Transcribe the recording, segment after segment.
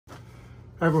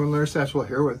Hi everyone, Larry Satchwell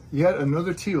here with yet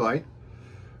another tea light.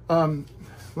 Let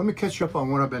me catch you up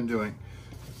on what I've been doing.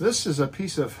 This is a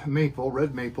piece of maple,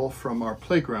 red maple, from our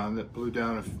playground that blew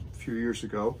down a few years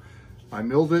ago. I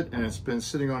milled it and it's been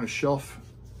sitting on a shelf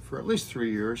for at least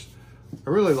 3 years.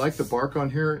 I really like the bark on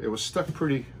here. It was stuck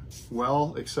pretty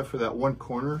well except for that one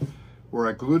corner where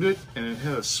I glued it, and it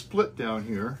had a split down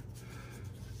here.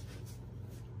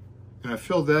 And I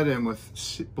filled that in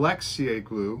with black CA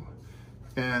glue.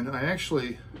 And I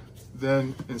actually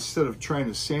then, instead of trying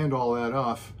to sand all that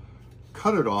off,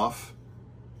 cut it off,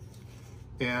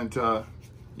 and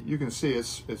you can see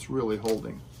it's really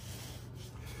holding.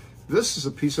 This is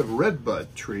a piece of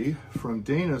redbud tree from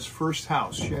Dana's first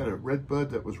house. She had a redbud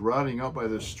that was rotting out by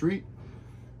the street.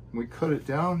 We cut it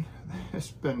down.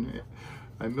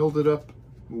 I milled it up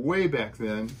way back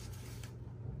then,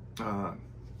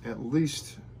 at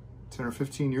least 10 or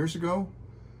 15 years ago,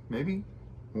 maybe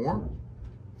more.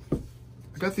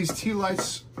 I got these tea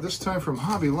lights this time from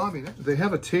Hobby Lobby. They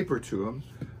have a taper to them.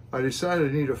 I decided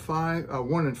I need a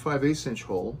 1 5/8 inch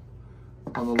hole.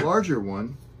 On the larger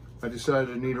one, I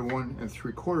decided I need a 1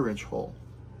 3/4 inch hole.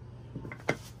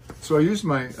 So I used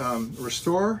my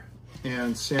Restore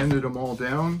and sanded them all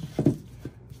down.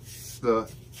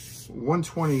 The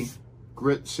 120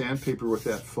 grit sandpaper with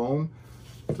that foam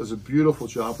does a beautiful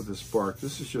job with this bark.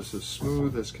 This is just as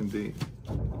smooth as can be.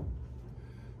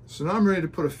 So now I'm ready to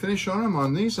put a finish on them.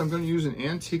 On these, I'm going to use an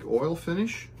antique oil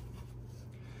finish.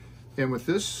 And with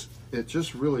this, it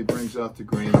just really brings out the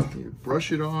grain. You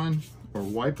brush it on or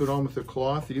wipe it on with a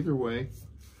cloth, either way.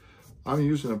 I'm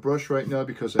using a brush right now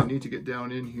because I need to get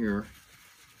down in here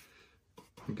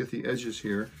and get the edges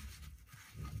here.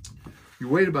 You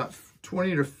wait about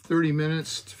 20 to 30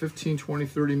 minutes, 15, 20,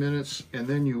 30 minutes, and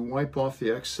then you wipe off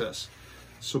the excess.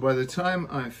 So by the time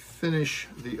I finish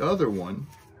the other one,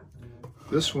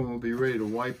 this one will be ready to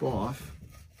wipe off.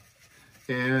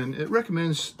 And it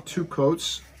recommends 2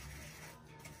 coats,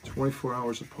 24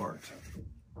 hours apart.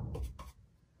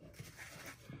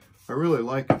 I really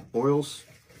like oils.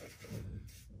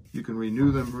 You can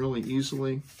renew them really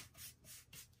easily.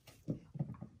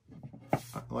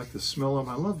 I like the smell of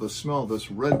them. I love the smell of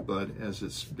this redbud as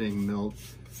it's being milled.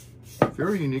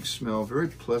 Very unique smell, very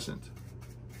pleasant.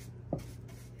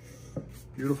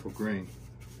 Beautiful grain.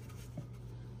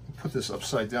 Put this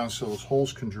upside down so those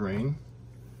holes can drain,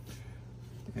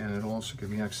 and it'll also give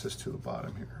me access to the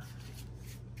bottom here.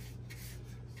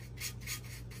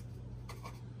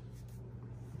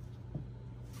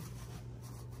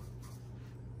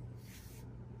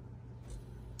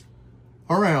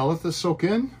 All right, I'll let this soak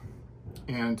in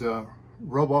and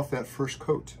rub off that first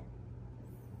coat.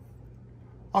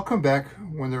 I'll come back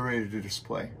when they're ready to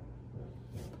display.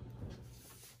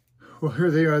 Well,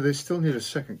 here they are. They still need a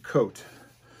second coat.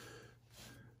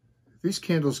 These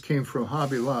candles came from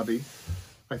Hobby Lobby.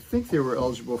 I think they were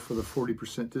eligible for the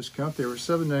 40% discount. They were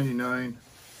 $7.99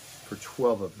 for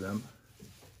 12 of them.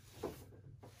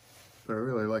 But I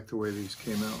really like the way these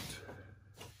came out.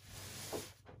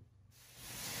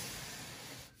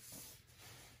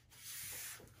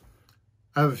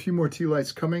 I have a few more tea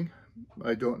lights coming.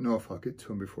 I don't know if I'll get to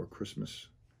them before Christmas.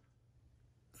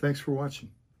 Thanks for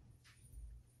watching.